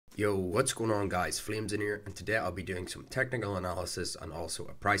Yo, what's going on guys? Flames in here, and today I'll be doing some technical analysis and also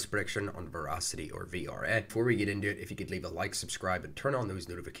a price prediction on Verasity or VRA. Before we get into it, if you could leave a like, subscribe, and turn on those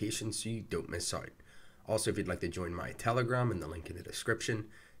notifications so you don't miss out. Also, if you'd like to join my Telegram, and the link in the description.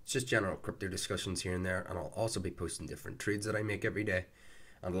 It's just general crypto discussions here and there, and I'll also be posting different trades that I make every day.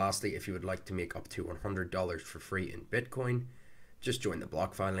 And lastly, if you would like to make up to $100 for free in Bitcoin, just join the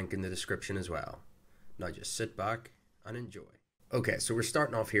BlockFi link in the description as well. Now just sit back and enjoy. Okay, so we're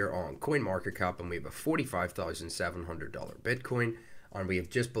starting off here on CoinMarketCap, and we have a $45,700 Bitcoin, and we have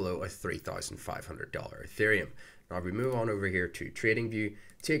just below a $3,500 Ethereum. Now if we move on over here to TradingView,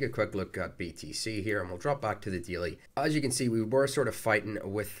 take a quick look at BTC here, and we'll drop back to the daily. As you can see, we were sort of fighting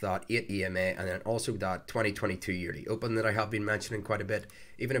with that 8 EMA and then also that 2022 yearly open that I have been mentioning quite a bit.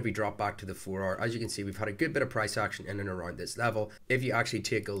 Even if we drop back to the 4 hour, as you can see, we've had a good bit of price action in and around this level. If you actually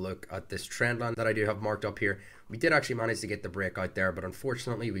take a look at this trend line that I do have marked up here, we did actually manage to get the breakout there, but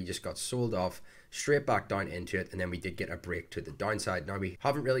unfortunately we just got sold off straight back down into it, and then we did get a break to the downside. Now we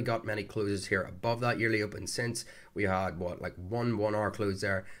haven't really got many closes here above that yearly open since. We had like one 1 hour close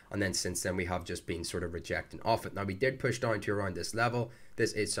there, and then since then we have just been sort of rejecting off it. Now we did push down to around this level.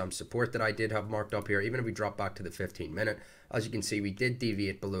 This is some support that I did have marked up here. Even if we drop back to the 15-minute, as you can see, we did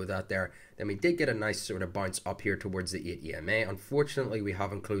deviate below that there. Then we did get a nice sort of bounce up here towards the 8 EMA. Unfortunately, we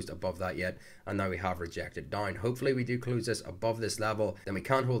haven't closed above that yet, and now we have rejected down. Hopefully we do close this above this level, then we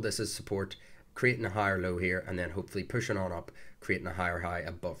can hold this as support, creating a higher low here, and then hopefully pushing on up, creating a higher high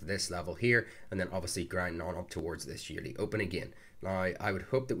above this level here, and then obviously grinding on up towards this yearly open again. Now I would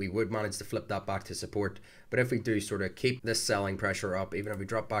hope that we would manage to flip that back to support, but if we do sort of keep this selling pressure up, even if we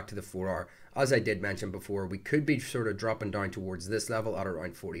drop back to the 4 hour, as I did mention before, we could be sort of dropping down towards this level at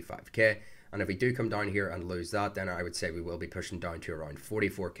around 45k. And if we do come down here and lose that, then I would say we will be pushing down to around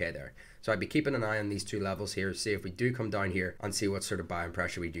 44k there. So I'd be keeping an eye on these two levels here, see if we do come down here and see what sort of buying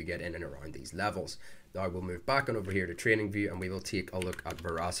pressure we do get in and around these levels. Now we'll move back on over here to TradingView, and we will take a look at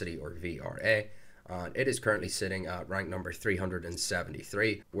Verasity or VRA. It is currently sitting at rank number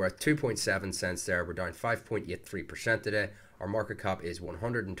 373. We're at 2.7 cents there. We're down 5.83% today. Our market cap is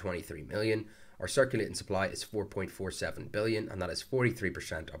 123 million. Our circulating supply is 4.47 billion, and that is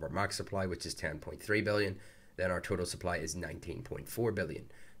 43% of our max supply, which is 10.3 billion. Then our total supply is 19.4 billion.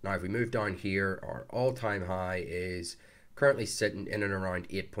 Now if we move down here, our all-time high is currently sitting in and around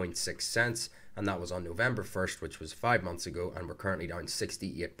 8.6 cents, and that was on November 1st, which was 5 months ago, and we're currently down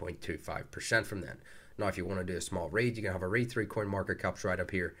 68.25% from then. Now if you want to do a small read, you can have a read through CoinMarketCap right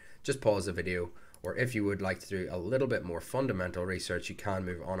up here. Just pause the video, or if you would like to do a little bit more fundamental research, you can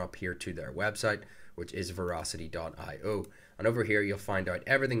move on up here to their website, which is verasity.io. And over here, you'll find out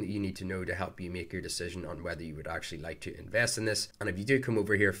everything that you need to know to help you make your decision on whether you would actually like to invest in this. And if you do come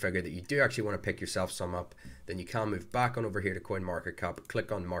over here, figure that you do actually want to pick yourself some up, then you can move back on over here to CoinMarketCap,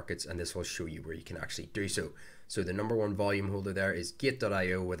 click on markets, and this will show you where you can actually do so. So the number one volume holder there is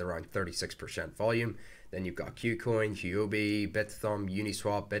Gate.io with around 36% volume. Then you've got KuCoin, Huobi, BitThumb,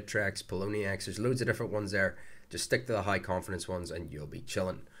 Uniswap, Bittrex, Poloniex. There's loads of different ones there. Just stick to the high confidence ones and you'll be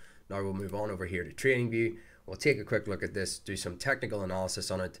chilling. Now we'll move on over here to TradingView. We'll take a quick look at this, do some technical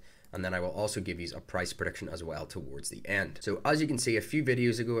analysis on it, and then I will also give you a price prediction as well towards the end. So as you can see, a few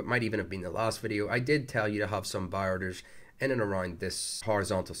videos ago, it might even have been the last video, I did tell you to have some buy orders in and around this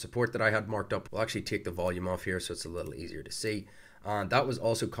horizontal support that I had marked up. We'll actually take the volume off here so it's a little easier to see. And that was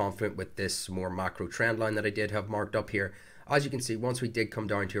also confident with this more macro trend line that I did have marked up here. As you can see, once we did come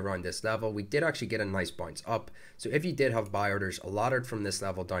down to around this level, we did actually get a nice bounce up. So if you did have buy orders laddered from this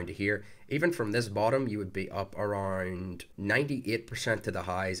level down to here, even from this bottom, you would be up around 98% to the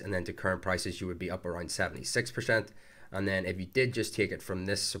highs, and then to current prices, you would be up around 76%. And then if you did just take it from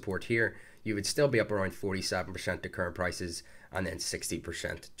this support here, you would still be up around 47% to current prices, and then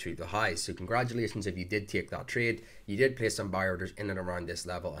 60% to the highs. So congratulations if you did take that trade. You did place some buy orders in and around this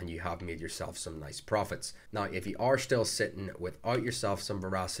level, and you have made yourself some nice profits. Now if you are still sitting without yourself some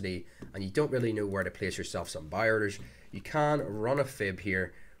Verasity and you don't really know where to place yourself some buy orders, you can run a fib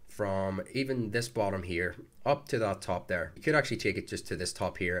here from even this bottom here up to that top there. You could actually take it just to this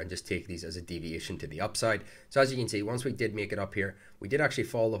top here and just take these as a deviation to the upside. So as you can see, once we did make it up here, we did actually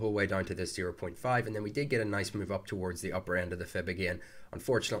fall the whole way down to this 0.5, and then we did get a nice move up towards the upper end of the fib again.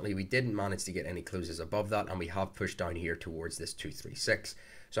 Unfortunately, we didn't manage to get any closes above that, and we have pushed down here towards this 236.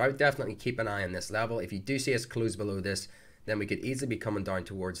 So I would definitely keep an eye on this level. If you do see us close below this, then we could easily be coming down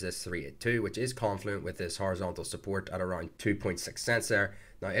towards this 382, which is confluent with this horizontal support at around 2.6 cents there.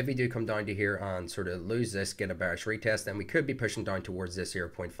 Now if we do come down to here and sort of lose this, get a bearish retest, then we could be pushing down towards this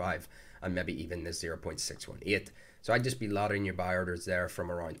 0.5 and maybe even this 0.618. So I'd just be laddering your buy orders there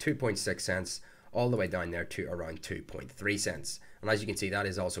from around 2.6 cents all the way down there to around 2.3 cents. And as you can see, that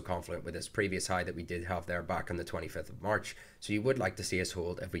is also confluent with this previous high that we did have there back on the 25th of March. So you would like to see us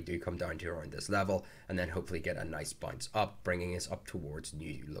hold if we do come down to around this level, and then hopefully get a nice bounce up, bringing us up towards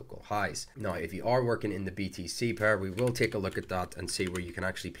new local highs. Now, if you are working in the BTC pair, we will take a look at that and see where you can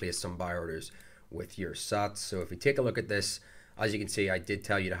actually place some buy orders with your sats. So if we take a look at this, as you can see, I did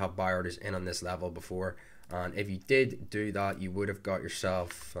tell you to have buy orders in on this level before. And if you did do that, you would have got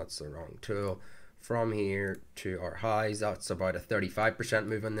yourself, that's the wrong tool, from here to our highs. That's about a 35%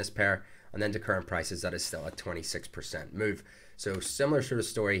 move on this pair. And then to current prices, that is still a 26% move. So similar sort of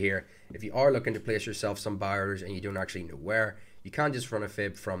story here. If you are looking to place yourself some buy orders and you don't actually know where, you can just run a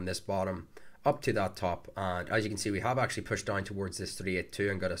fib from this bottom up to that top. And as you can see, we have actually pushed down towards this 382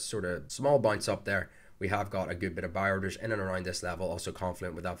 and got a sort of small bounce up there. We have got a good bit of buy orders in and around this level, also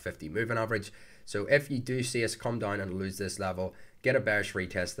confluent with that 50 moving average. So if you do see us come down and lose this level, get a bearish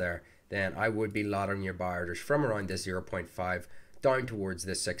retest there, then I would be laddering your buy orders from around this 0.5 down towards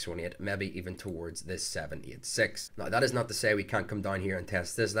this 618, maybe even towards this 786. Now, that is not to say we can't come down here and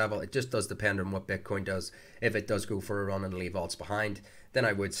test this level. It just does depend on what Bitcoin does. If it does go for a run and leave alts behind, then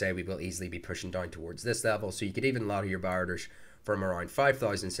I would say we will easily be pushing down towards this level. So you could even ladder your buy orders from around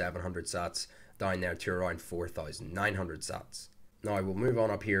 5,700 sats down there to around 4,900 sats. Now I will move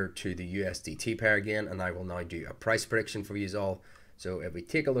on up here to the USDT pair again, and I will now do a price prediction for you all. So if we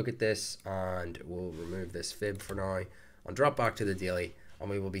take a look at this, and we'll remove this fib for now and drop back to the daily,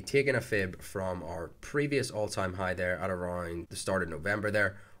 and we will be taking a fib from our previous all-time high there at around the start of November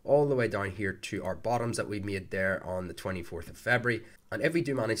there, all the way down here to our bottoms that we made there on the 24th of February. And if we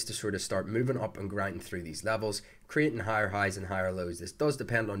do manage to sort of start moving up and grinding through these levels, creating higher highs and higher lows, this does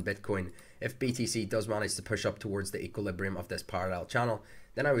depend on Bitcoin. If BTC does manage to push up towards the equilibrium of this parallel channel,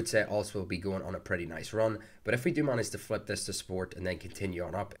 then I would say also will be going on a pretty nice run. But if we do manage to flip this to support and then continue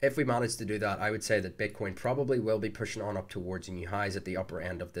on up, if we manage to do that, I would say that Bitcoin probably will be pushing on up towards new highs at the upper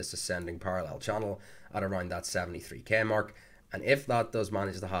end of this ascending parallel channel at around that 73k mark. And if that does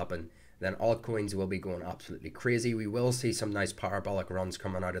manage to happen, then altcoins will be going absolutely crazy. We will see some nice parabolic runs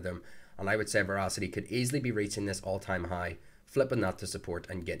coming out of them. And I would say Verasity could easily be reaching this all-time high, flipping that to support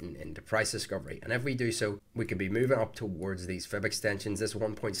and getting into price discovery. And if we do so, we could be moving up towards these fib extensions. This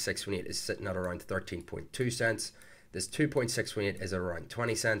 1.618 is sitting at around 13.2 cents. This 2.618 is at around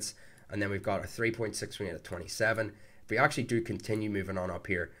 20 cents. And then we've got a 3.618 at 27. If we actually do continue moving on up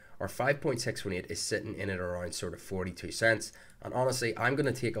here, our 5.618 is sitting in at around sort of 42 cents. And honestly, I'm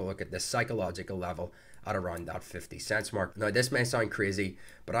going to take a look at this psychological level at around that 50 cents mark. Now, this may sound crazy,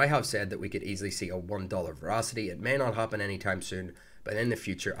 but I have said that we could easily see a $1 Veracity. It may not happen anytime soon, but in the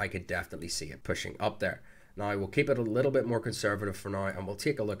future, I could definitely see it pushing up there. Now, I will keep it a little bit more conservative for now, and we'll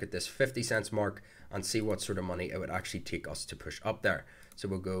take a look at this 50 cents mark and see what sort of money it would actually take us to push up there. So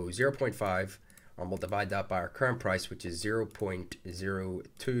we'll go 0.5. and we'll divide that by our current price, which is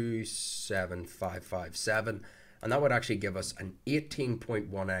 0.027557, and that would actually give us an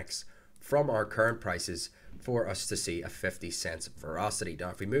 18.1x from our current prices for us to see a 50 cents Veracity. Now,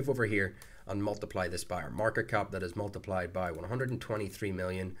 if we move over here and multiply this by our market cap, that is multiplied by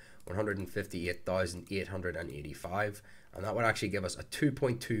 123,158,885, and that would actually give us a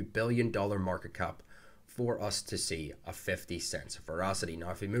 $2.2 billion market cap for us to see a 50 cents Veracity.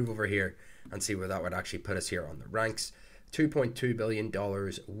 Now, if we move over here and see where that would actually put us here on the ranks, $2.2 billion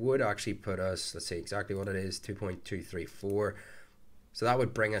would actually put us, let's see exactly what it is, 2.234. So that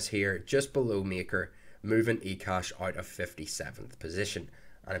would bring us here just below Maker, moving eCash out of 57th position.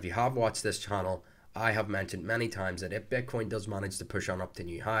 And if you have watched this channel, I have mentioned many times that if Bitcoin does manage to push on up to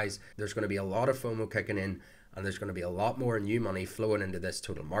new highs, there's going to be a lot of FOMO kicking in, and there's going to be a lot more new money flowing into this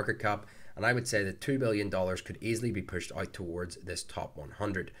total market cap. And I would say that $2 billion could easily be pushed out towards this top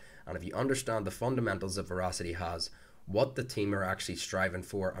 100. And if you understand the fundamentals that Veracity has, what the team are actually striving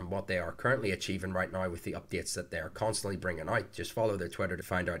for, and what they are currently achieving right now with the updates that they are constantly bringing out, just follow their Twitter to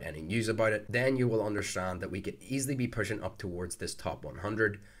find out any news about it, then you will understand that we could easily be pushing up towards this top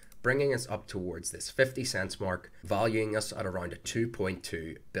 100, bringing us up towards this 50 cents mark, valuing us at around a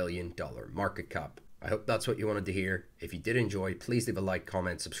 $2.2 billion market cap. I hope that's what you wanted to hear. If you did enjoy, please leave a like,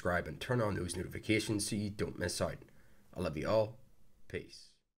 comment, subscribe, and turn on those notifications so you don't miss out. I love you all. Peace.